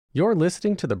You're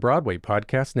listening to the Broadway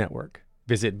Podcast Network.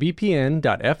 Visit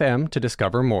bpn.fm to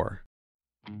discover more.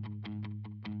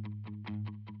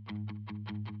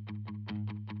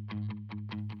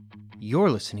 You're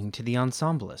listening to The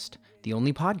Ensemblist, the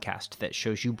only podcast that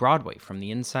shows you Broadway from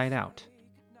the inside out.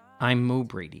 I'm Mo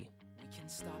Brady. We can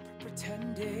stop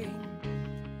pretending.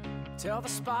 Tell the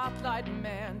spotlight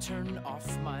man, turn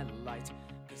off my light.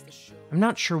 I'm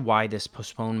not sure why this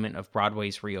postponement of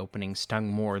Broadway's reopening stung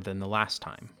more than the last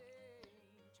time.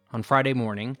 On Friday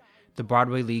morning, the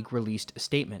Broadway League released a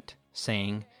statement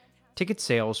saying, ticket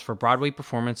sales for Broadway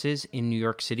performances in New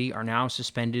York City are now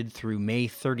suspended through May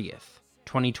 30th,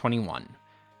 2021.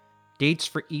 Dates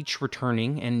for each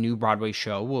returning and new Broadway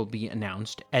show will be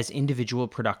announced as individual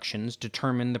productions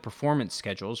determine the performance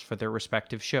schedules for their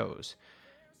respective shows.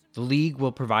 The League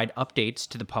will provide updates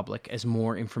to the public as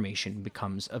more information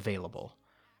becomes available.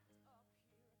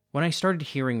 When I started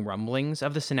hearing rumblings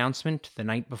of this announcement the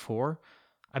night before,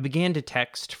 I began to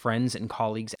text friends and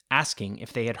colleagues asking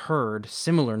if they had heard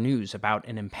similar news about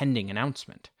an impending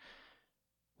announcement.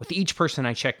 With each person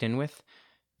I checked in with,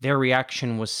 their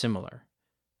reaction was similar.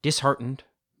 Disheartened,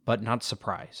 but not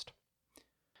surprised.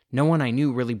 No one I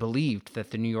knew really believed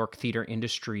that the New York theater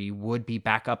industry would be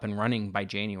back up and running by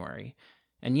January,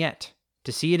 and yet,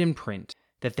 to see it in print,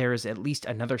 that there is at least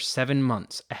another 7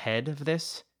 months ahead of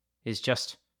this, is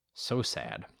just so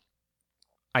sad.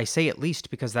 I say at least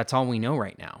because that's all we know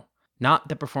right now. Not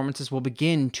that performances will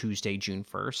begin Tuesday, June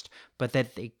 1st, but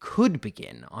that they could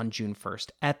begin on June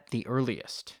 1st at the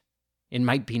earliest. It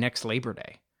might be next Labor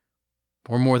Day,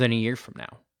 or more than a year from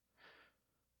now.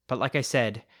 But like I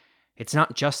said, it's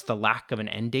not just the lack of an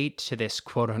end date to this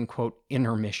quote-unquote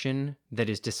intermission that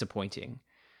is disappointing.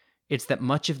 It's that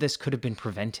much of this could have been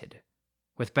prevented.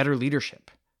 With better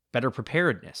leadership, better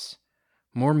preparedness,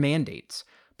 more mandates,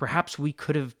 perhaps we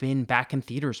could have been back in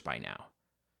theaters by now.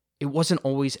 It wasn't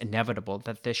always inevitable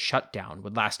that this shutdown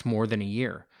would last more than a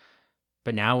year,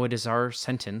 but now it is our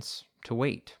sentence to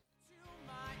wait.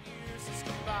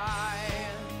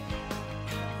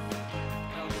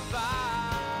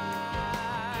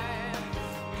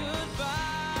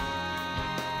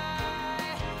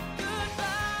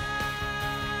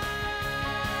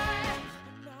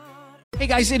 Hey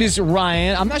guys, it is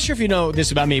Ryan. I'm not sure if you know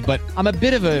this about me, but I'm a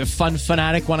bit of a fun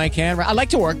fanatic when I can. I like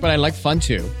to work, but I like fun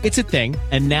too. It's a thing.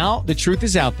 And now the truth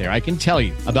is out there. I can tell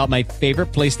you about my favorite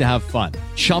place to have fun.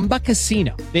 Chumba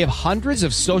Casino. They have hundreds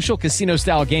of social casino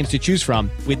style games to choose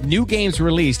from with new games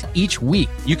released each week.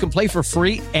 You can play for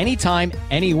free anytime,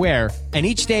 anywhere. And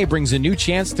each day brings a new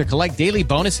chance to collect daily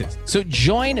bonuses. So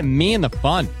join me in the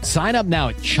fun. Sign up now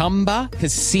at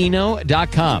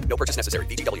ChumbaCasino.com. No purchase necessary.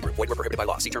 VGW Group. Void where prohibited by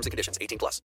law. See terms and conditions.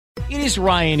 18+. It is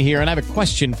Ryan here, and I have a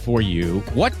question for you.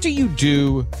 What do you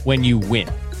do when you win?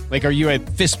 Like, are you a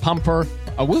fist pumper,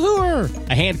 a woohooer,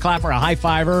 a hand clapper, a high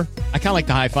fiver? I kind of like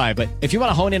the high five, but if you want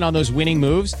to hone in on those winning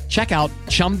moves, check out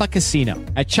Chumba Casino.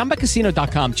 At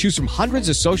ChumbaCasino.com, choose from hundreds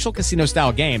of social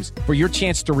casino-style games for your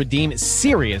chance to redeem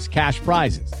serious cash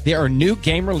prizes. There are new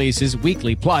game releases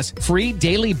weekly, plus free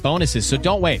daily bonuses, so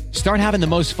don't wait. Start having the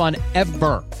most fun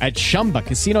ever at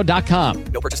ChumbaCasino.com.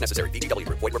 No purchase necessary. VGW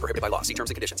Group. Void where prohibited by law. See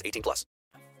terms and conditions. 18+.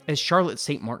 As Charlotte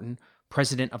St. Martin,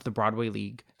 president of the Broadway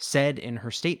League, said in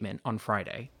her statement on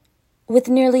Friday, with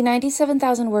nearly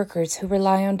 97,000 workers who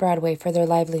rely on Broadway for their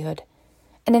livelihood,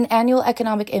 and an annual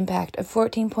economic impact of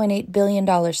 $14.8 billion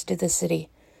to the city,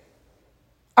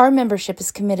 our membership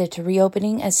is committed to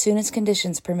reopening as soon as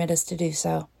conditions permit us to do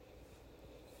so.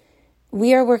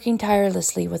 We are working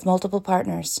tirelessly with multiple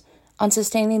partners on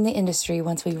sustaining the industry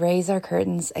once we raise our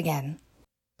curtains again.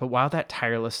 But while that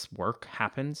tireless work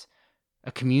happens,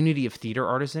 a community of theater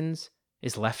artisans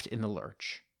is left in the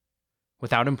lurch.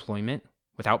 Without employment,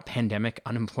 without pandemic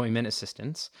unemployment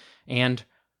assistance, and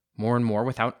more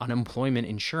without unemployment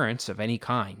insurance of any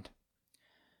kind.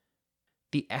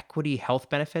 The equity health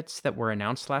benefits that were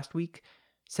announced last week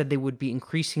said they would be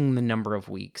increasing the number of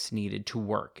weeks needed to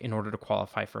work in order to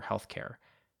qualify for health care.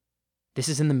 This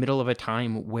is in the middle of a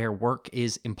time where work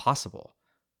is impossible.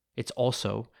 It's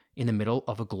also in the middle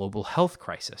of a global health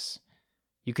crisis.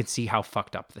 You can see how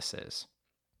fucked up this is.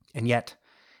 And yet,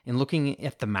 in looking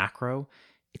at the macro,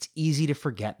 it's easy to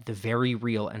forget the very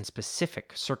real and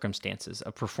specific circumstances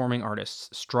of performing artists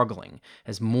struggling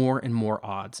as more and more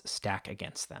odds stack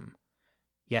against them.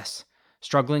 Yes,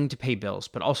 struggling to pay bills,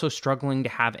 but also struggling to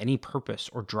have any purpose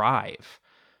or drive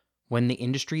when the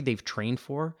industry they've trained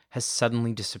for has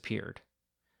suddenly disappeared.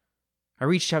 I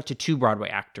reached out to 2 Broadway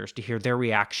actors to hear their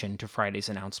reaction to Friday's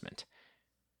announcement.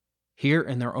 Here,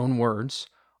 in their own words,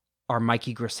 are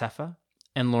Mikey Graceffa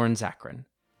and Zakrin.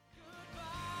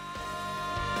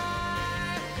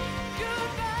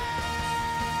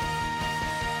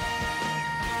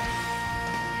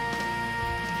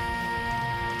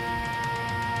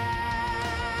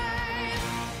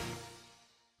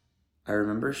 I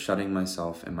remember shutting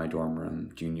myself in my dorm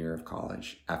room junior year of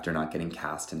college after not getting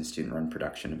cast in a student-run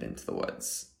production of Into the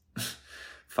Woods.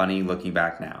 Funny looking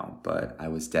back now, but I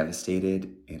was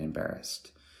devastated and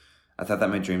embarrassed. I thought that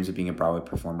my dreams of being a Broadway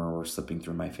performer were slipping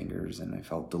through my fingers, and I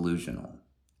felt delusional,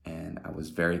 and I was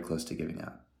very close to giving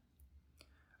up.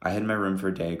 I hid in my room for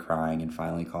a day crying and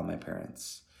finally called my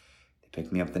parents. They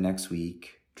picked me up the next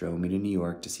week, drove me to New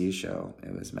York to see a show.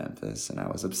 It was Memphis, and I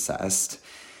was obsessed,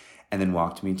 and then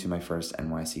walked me to my first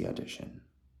NYC audition.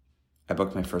 I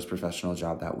booked my first professional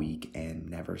job that week and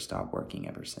never stopped working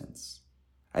ever since.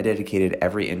 I dedicated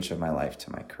every inch of my life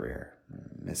to my career.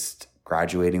 Missed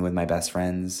graduating with my best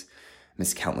friends,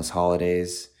 missed countless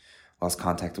holidays, lost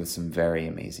contact with some very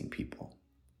amazing people.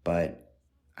 But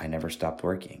I never stopped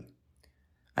working.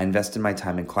 I invested my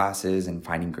time in classes and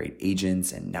finding great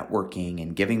agents and networking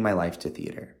and giving my life to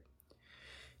theater.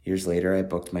 Years later, I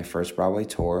booked my first Broadway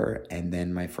tour and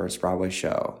then my first Broadway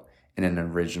show in an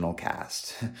original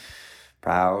cast.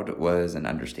 Proud was an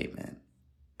understatement,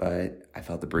 but I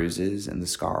felt the bruises and the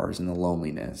scars and the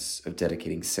loneliness of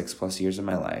dedicating 6+ years of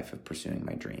my life of pursuing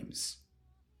my dreams.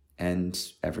 And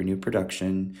every new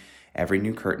production, every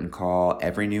new curtain call,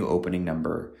 every new opening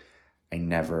number, I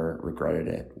never regretted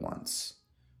it once.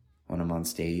 When I'm on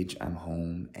stage, I'm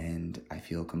home and I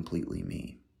feel completely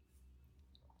me.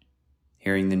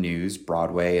 Hearing the news,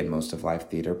 Broadway and most of live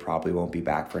theater probably won't be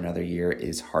back for another year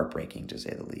is heartbreaking, to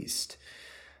say the least.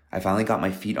 I finally got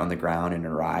my feet on the ground and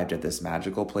arrived at this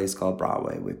magical place called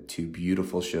Broadway with 2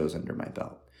 beautiful shows under my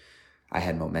belt. I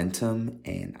had momentum,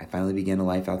 and I finally began a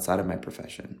life outside of my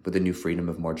profession with a new freedom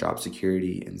of more job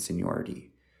security and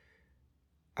seniority.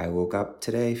 I woke up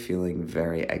today feeling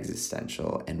very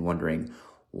existential and wondering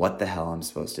what the hell I'm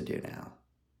supposed to do now.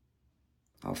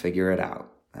 I'll figure it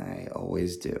out. I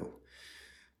always do.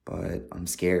 But I'm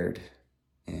scared,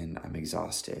 and I'm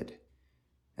exhausted,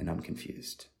 and I'm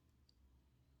confused.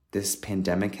 This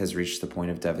pandemic has reached the point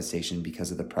of devastation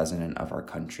because of the president of our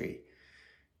country.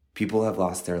 People have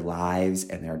lost their lives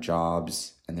and their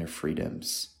jobs and their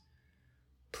freedoms.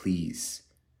 Please,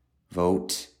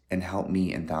 vote and help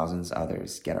me and thousands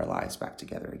others get our lives back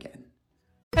together again.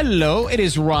 Hello, it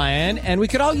is Ryan, and we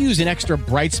could all use an extra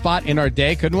bright spot in our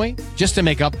day, couldn't we? Just to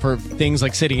make up for things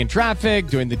like sitting in traffic,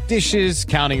 doing the dishes,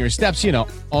 counting your steps,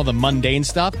 all the mundane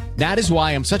stuff. That is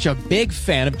why I'm such a big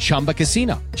fan of Chumba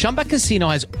Casino. Chumba Casino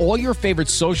has all your favorite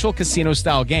social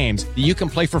casino-style games that you can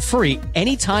play for free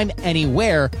anytime,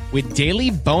 anywhere with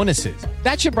daily bonuses.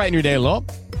 That should brighten your day a little.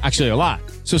 Actually, a lot.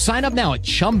 So sign up now at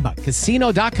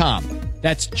ChumbaCasino.com.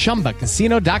 That's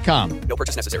ChumbaCasino.com. No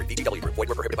purchase necessary. VGW Group. Void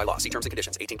where prohibited by law. See terms and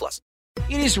conditions. 18+.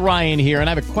 It is Ryan here, and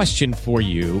I have a question for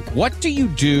you. What do you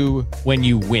do when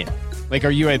you win? Like, are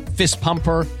you a fist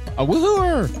pumper, a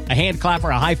woohooer, a hand clapper,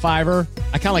 a high fiver?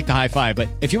 I kind of like the high five, but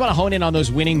if you want to hone in on those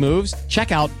winning moves,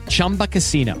 check out Chumba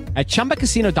Casino. At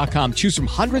ChumbaCasino.com, choose from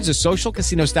hundreds of social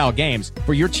casino-style games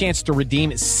for your chance to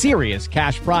redeem serious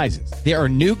cash prizes. There are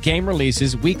new game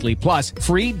releases weekly, plus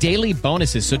free daily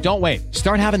bonuses, so don't wait.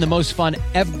 Start having the most fun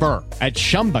ever at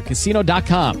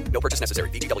ChumbaCasino.com. No purchase necessary.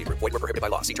 VGW Group. Void where prohibited by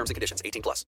law. See terms and conditions.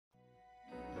 18+.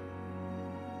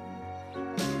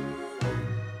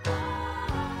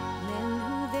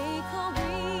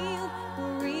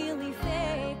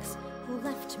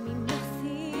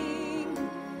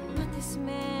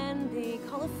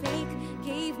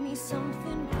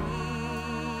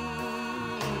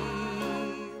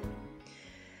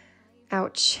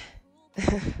 Ouch.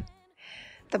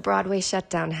 The Broadway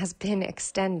shutdown has been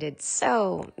extended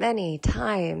so many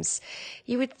times.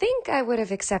 You would think I would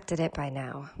have accepted it by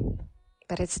now,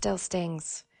 but it still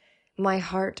stings. My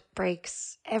heart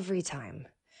breaks every time.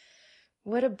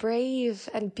 What a brave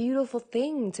and beautiful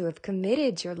thing to have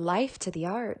committed your life to the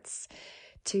arts,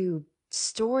 to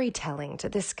storytelling, to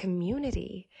this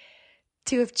community.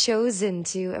 To have chosen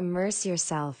to immerse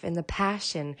yourself in the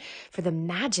passion for the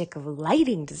magic of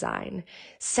lighting design,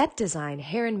 set design,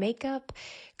 hair and makeup,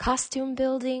 costume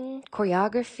building,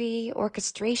 choreography,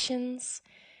 orchestrations.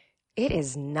 It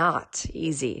is not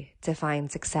easy to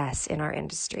find success in our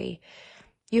industry.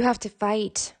 You have to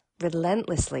fight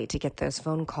relentlessly to get those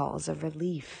phone calls of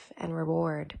relief and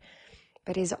reward,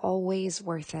 but it is always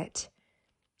worth it.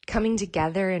 Coming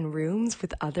together in rooms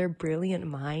with other brilliant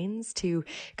minds to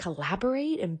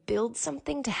collaborate and build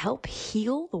something to help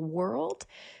heal the world.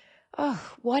 Oh,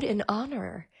 what an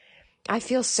honor. I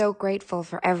feel so grateful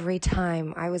for every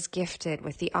time I was gifted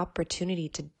with the opportunity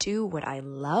to do what I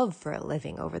love for a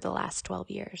living over the last 12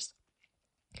 years.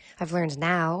 I've learned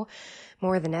now,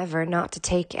 more than ever, not to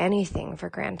take anything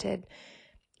for granted.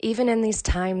 Even in these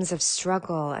times of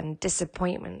struggle and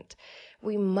disappointment,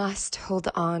 We must hold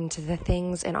on to the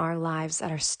things in our lives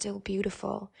that are still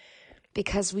beautiful,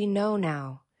 because we know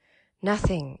now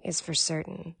nothing is for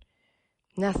certain.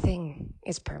 Nothing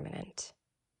is permanent.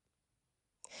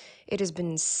 It has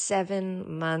been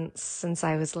 7 months since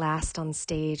I was last on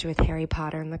stage with Harry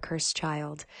Potter and the Cursed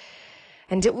Child,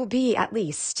 and it will be at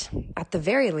the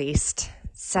very least,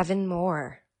 7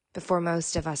 more before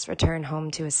most of us return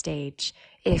home to a stage,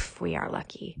 if we are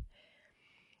lucky.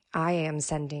 I am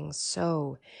sending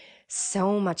so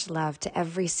much love to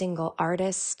every single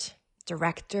artist,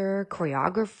 director,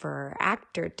 choreographer,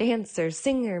 actor, dancer,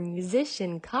 singer,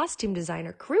 musician, costume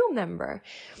designer, crew member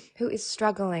who is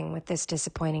struggling with this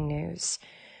disappointing news,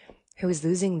 who is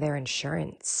losing their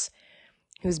insurance,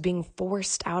 who's being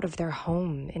forced out of their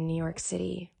home in New York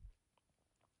City.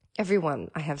 Everyone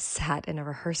I have sat in a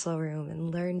rehearsal room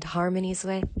and learned harmonies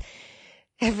with,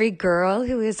 every girl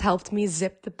who has helped me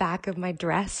zip the back of my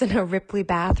dress in a Ripley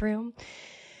bathroom,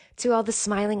 to all the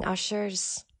smiling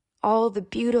ushers, all the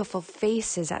beautiful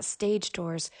faces at stage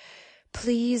doors,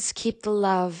 please keep the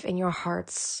love in your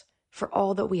hearts for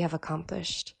all that we have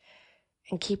accomplished,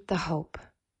 and keep the hope.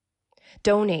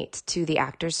 Donate to the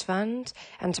Actors Fund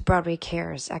and to Broadway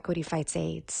Cares, Equity Fights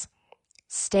AIDS.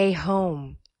 Stay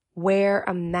home, wear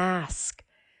a mask,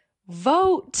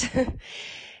 vote,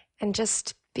 and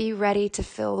just be ready to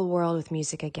fill the world with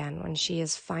music again when she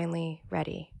is finally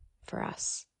ready for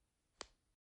us.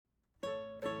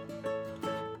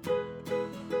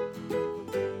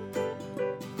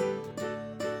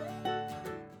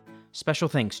 Special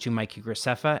thanks to Mikey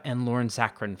Graceffa and Lauren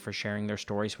Zakrin for sharing their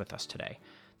stories with us today.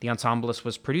 The Ensemblist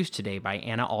was produced today by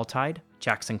Anna Altide,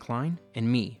 Jackson Klein, and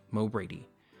me, Mo Brady.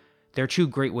 There are 2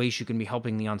 great ways you can be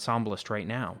helping The Ensemblist right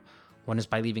now. One is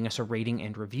by leaving us a rating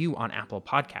and review on Apple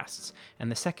Podcasts,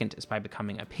 and the second is by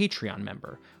becoming a Patreon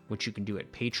member, which you can do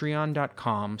at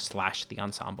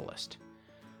patreon.com/theensemblist.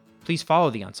 Please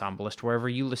follow The Ensemblist wherever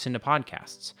you listen to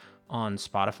podcasts, on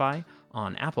Spotify,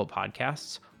 on Apple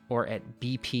Podcasts, or at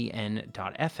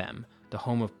bpn.fm, the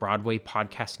home of Broadway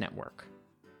Podcast Network.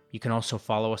 You can also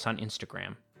follow us on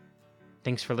Instagram.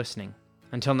 Thanks for listening.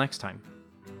 Until next time.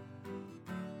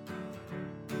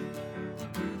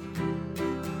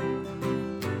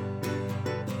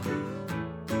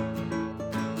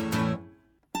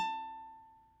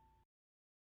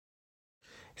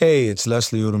 Hey, it's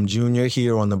Leslie Odom Jr.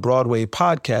 here on the Broadway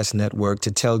Podcast Network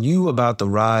to tell you about the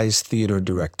Rise Theater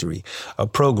Directory, a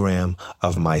program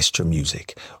of Maestro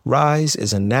Music. Rise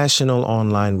is a national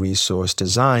online resource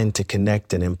designed to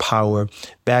connect and empower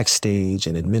backstage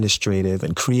and administrative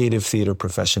and creative theater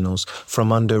professionals from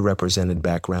underrepresented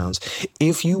backgrounds.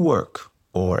 If you work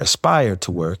or aspire to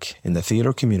work in the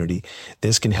theater community,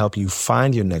 this can help you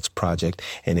find your next project.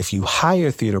 And if you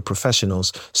hire theater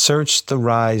professionals, search the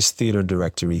Rise Theater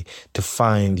Directory to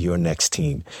find your next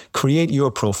team. Create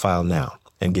your profile now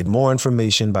and get more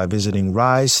information by visiting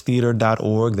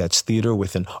risetheater.org. That's theater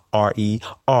with an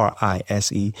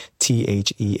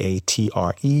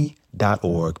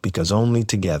RERISETHEATRE.org, because only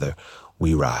together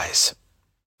we rise.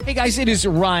 Hey guys, it is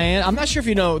Ryan. I'm not sure if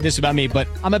you know this about me, but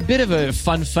I'm a bit of a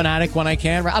fun fanatic when I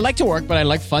can. I like to work, but I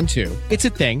like fun too. It's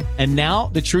a thing. And now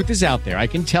the truth is out there. I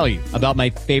can tell you about my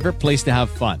favorite place to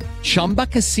have fun. Chumba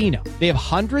Casino. They have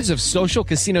hundreds of social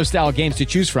casino style games to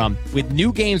choose from with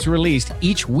new games released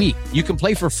each week. You can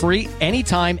play for free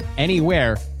anytime,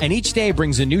 anywhere. And each day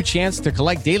brings a new chance to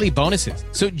collect daily bonuses.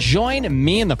 So join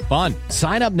me in the fun.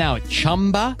 Sign up now at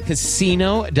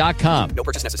ChumbaCasino.com. No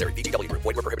purchase necessary. VGW Group.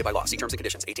 Void where prohibited by law. See terms and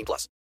conditions. 18+.